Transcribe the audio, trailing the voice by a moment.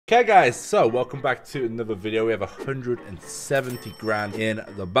Okay guys, so welcome back to another video. We have 170 grand in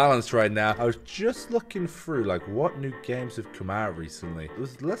the balance right now. I was just looking through like what new games have come out recently. It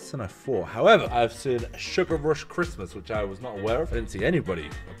was less than I thought. However, I've seen Sugar Rush Christmas, which I was not aware of. I didn't see anybody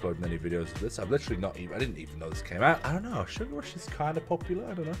uploading any videos of this. I've literally not even, I didn't even know this came out. I don't know, Sugar Rush is kind of popular,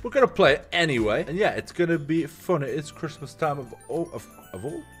 I don't know. We're gonna play it anyway. And yeah, it's gonna be fun. It is Christmas time of all.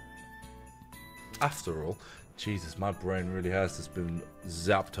 After all. Jesus, my brain really has just been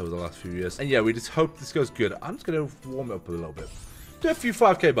zapped over the last few years. And yeah, we just hope this goes good. I'm just going to warm it up a little bit. Do a few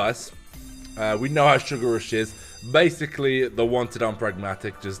 5k buys. We know how Sugar Rush is. Basically, the wanted on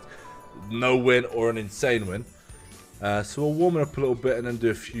pragmatic. Just no win or an insane win. So we'll warm it up a little bit and then do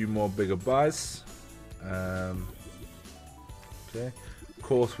a few more bigger buys. Okay. Of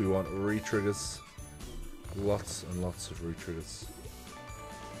course, we want re-triggers. Lots and lots of re-triggers.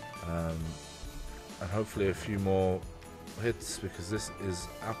 And hopefully a few more hits, because this is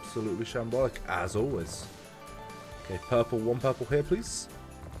absolutely shambolic, as always. Okay, purple, one purple here, please.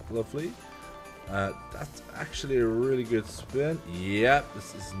 Lovely. That's actually a really good spin. Yep,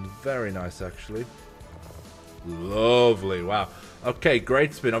 this is very nice, actually. Lovely, wow. Okay,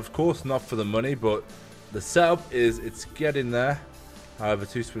 great spin. Of course, not for the money, but the setup is, it's getting there. However,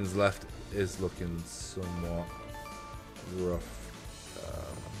 2 spins left is looking somewhat rough.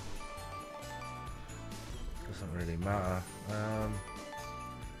 Doesn't really matter.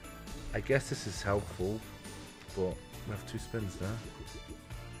 I guess this is helpful, but we have 2 spins now.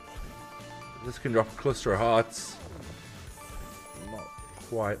 This can drop a cluster of hearts. Not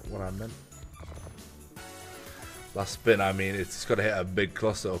quite what I meant. Last spin, I mean, it's got to hit a big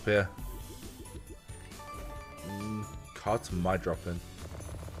cluster up here. Hearts might drop in.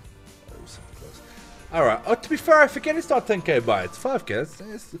 Alright, oh, to be fair, I forget it's not 10k buy, it's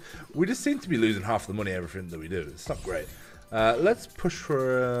 5k. We just seem to be losing half the money everything that we do. It's not great. Let's push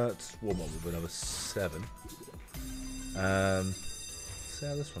for, let's warm up with another 7. See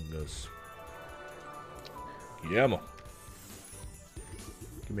how this one goes. Yeah, man.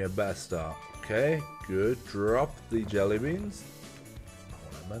 Give me a better start. Okay, good. Drop the jelly beans. Not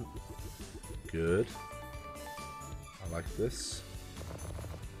what I meant. Good. I like this.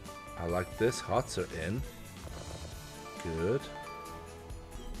 I like this. Hearts are in. Good.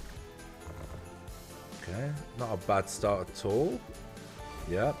 Okay. Not a bad start at all.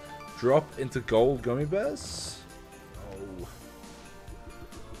 Yep. Drop into gold gummy bears. Oh.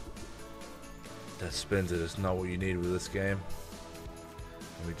 That spins it is not what you need with this game.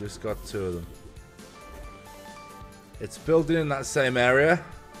 And we just got 2 of them. It's building in that same area.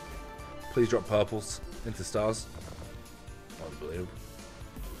 Please drop purples into stars. Unbelievable.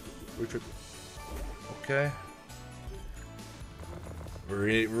 Okay.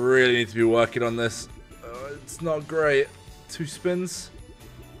 We really need to be working on this. It's not great. 2 spins.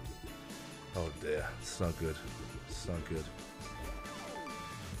 Oh dear. It's not good. It's not good.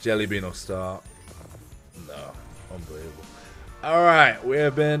 Jelly bean or star. No. Unbelievable. Alright. We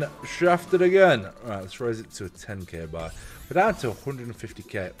have been shafted again. Alright. Let's raise it to a 10k buy. We're down to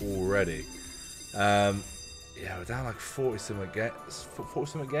 150k already. Yeah, we're down like 40 something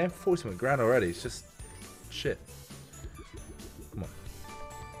grand already. It's just shit. Come on.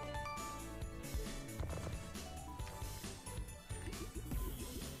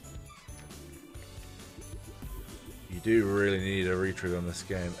 You do really need a re-trigger on this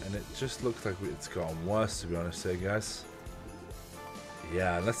game, and it just looks like it's gotten worse, to be honest here, guys.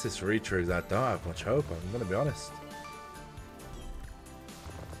 Yeah, unless this re-triggers, I don't have much hope, I'm gonna be honest.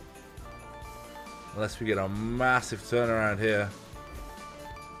 Unless we get a massive turnaround here.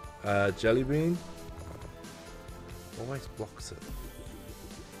 Jelly bean. Always blocks it.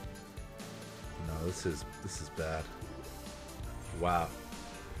 No, this is bad. Wow.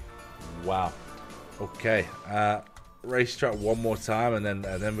 Wow. Okay. Racetrack one more time, and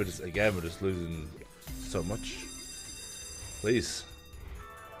then we're just losing so much. Please.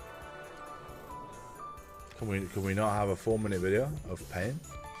 Can we not have a 4-minute video of pain?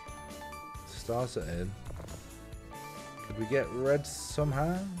 Stars are in. Could we get red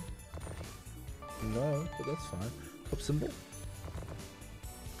somehow? No, but that's fine. Up symbol.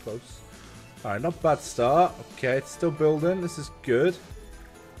 Close. Alright, not bad start. Okay, it's still building. This is good.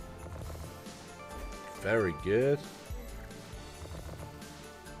 Very good.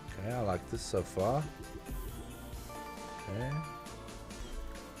 Okay, I like this so far. Okay.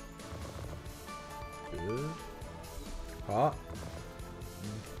 Good. Hot.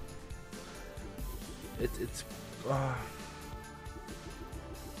 It's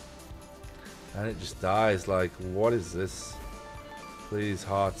and it just dies. Like, what is this? Please,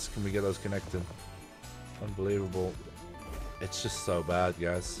 hearts, can we get those connected? Unbelievable. It's just so bad,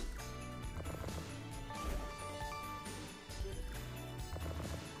 guys.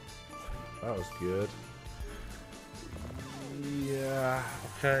 That was good. Yeah,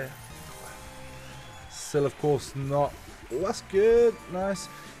 okay. Still, of course, not. Oh, that's good. Nice.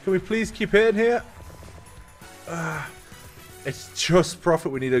 Can we please keep hitting here? It's just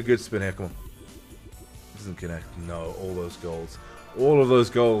profit. We need a good spin here. Come on. Doesn't connect. No, all those golds. All of those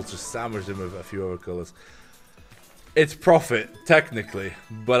golds just sandwiched in with a few other colors. It's profit, technically.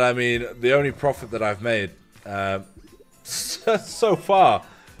 But, I mean, the only profit that I've made so far,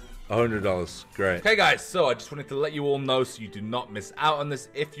 $100. Great. Okay, guys, so I just wanted to let you all know so you do not miss out on this.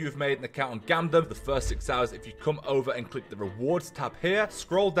 If you've made an account on Gamdom the first 6 hours, if you come over and click the rewards tab here,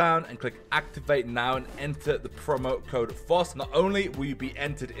 scroll down and click activate now and enter the promo code FOSS. Not only will you be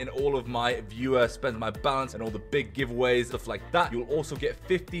entered in all of my viewer spend my balance and all the big giveaways, stuff like that, you'll also get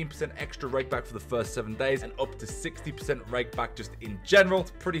 15% extra rake back for the first 7 days and up to 60% rake back just in general.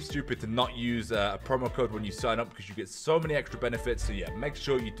 It's pretty stupid to not use a promo code when you sign up because you get so many extra benefits. So yeah, make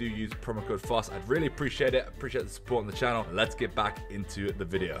sure you do use promo code FOSS. I'd really appreciate it. Appreciate the support on the channel. Let's get back into the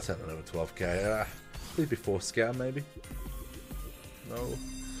video. Set that over 12k. Please before scam, maybe. No.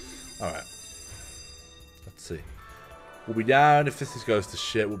 All right. Let's see. We'll be down if this goes to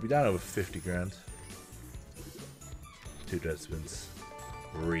shit. We'll be down over 50 grand. 2 dead spins.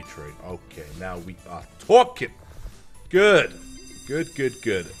 Retrig. Okay, now we are talking. Good. Good, good,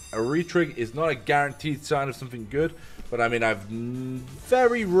 good. A retrig is not a guaranteed sign of something good, but I mean, I've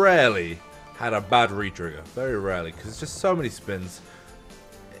very rarely had a bad retrigger. Very rarely, because it's just so many spins.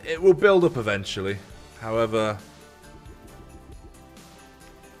 It will build up eventually. However,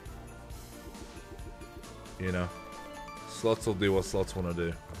 you know, slots will do what slots want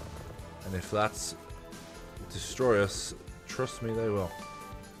to do. And if that's destroy us, trust me, they will.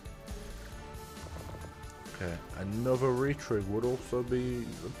 Okay, another retrig would also be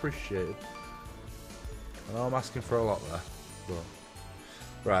appreciated. I know I'm asking for a lot there,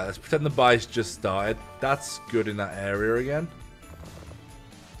 but right, let's pretend the buy's just started. That's good in that area again.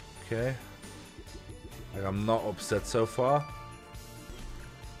 Okay, like I'm not upset so far.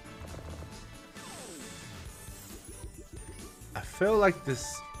 I feel like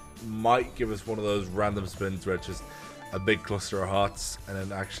this might give us one of those random spins where it's just a big cluster of hearts and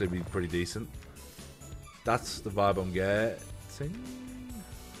then actually be pretty decent. That's the vibe I'm getting.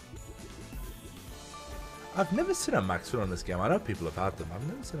 I've never seen a max win on this game. I know people have had them. I've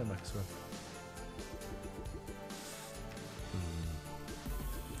never seen a max win.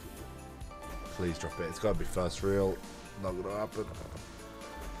 Please drop it. It's got to be first reel. Not going to happen.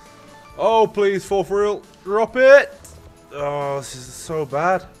 Oh, please, fourth reel. Drop it. Oh, this is so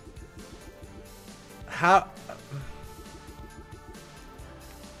bad. How...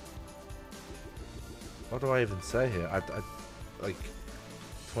 What do I even say here? I like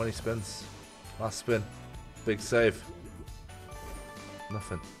 20 spins. Last spin. Big save.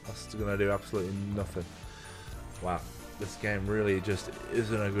 Nothing. That's gonna do absolutely nothing. Wow. This game really just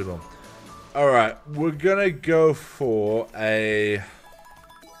isn't a good one. Alright, we're gonna go for a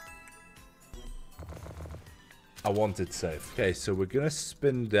wanted save. Okay, so we're gonna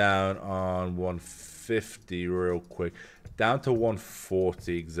spin down on 150 real quick. Down to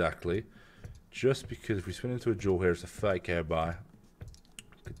 140 exactly. Just because if we spin into a jewel here, it's a 30k buy.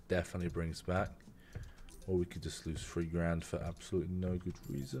 Could definitely bring us back. Or we could just lose 3 grand for absolutely no good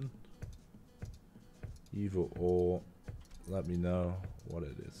reason. Either or, let me know what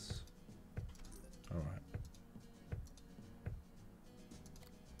it is. Alright.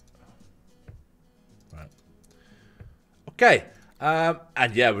 Right. Okay.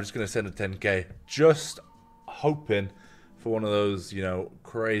 And yeah, we're just going to send a 10k. Just hoping for one of those, you know,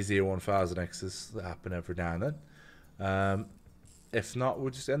 crazy 1000 X's that happen every now and then. If not,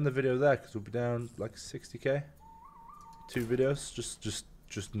 we'll just end the video there because we'll be down like 60k. 2 videos,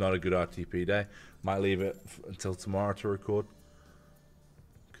 just not a good RTP day. Might leave it until tomorrow to record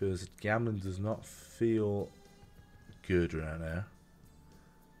because gambling does not feel good right now.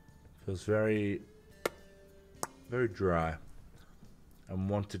 Feels very, very dry. And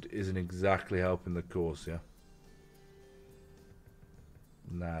wanted isn't exactly helping the cause, yeah.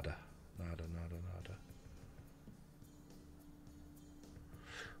 Nada.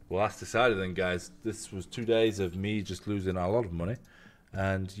 Well, that's decided then, guys. This was 2 days of me just losing a lot of money.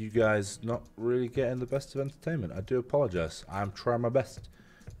 And you guys not really getting the best of entertainment. I do apologize. I'm trying my best.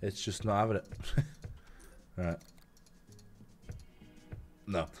 It's just not having it. Alright.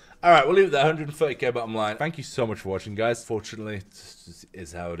 No. Alright, we'll leave it there. 130k bottom line. Thank you so much for watching, guys. Fortunately, it just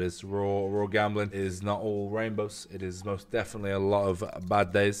is how it is. Raw gambling is not all rainbows. It is most definitely a lot of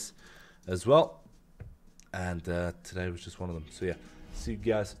bad days as well. And today was just one of them. So yeah, see you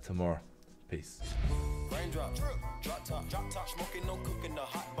guys tomorrow. Peace. Raindrop, drop top, smoking, no cooking, the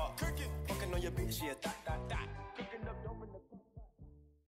hot pot, cooking, fucking on your bitch, yeah, that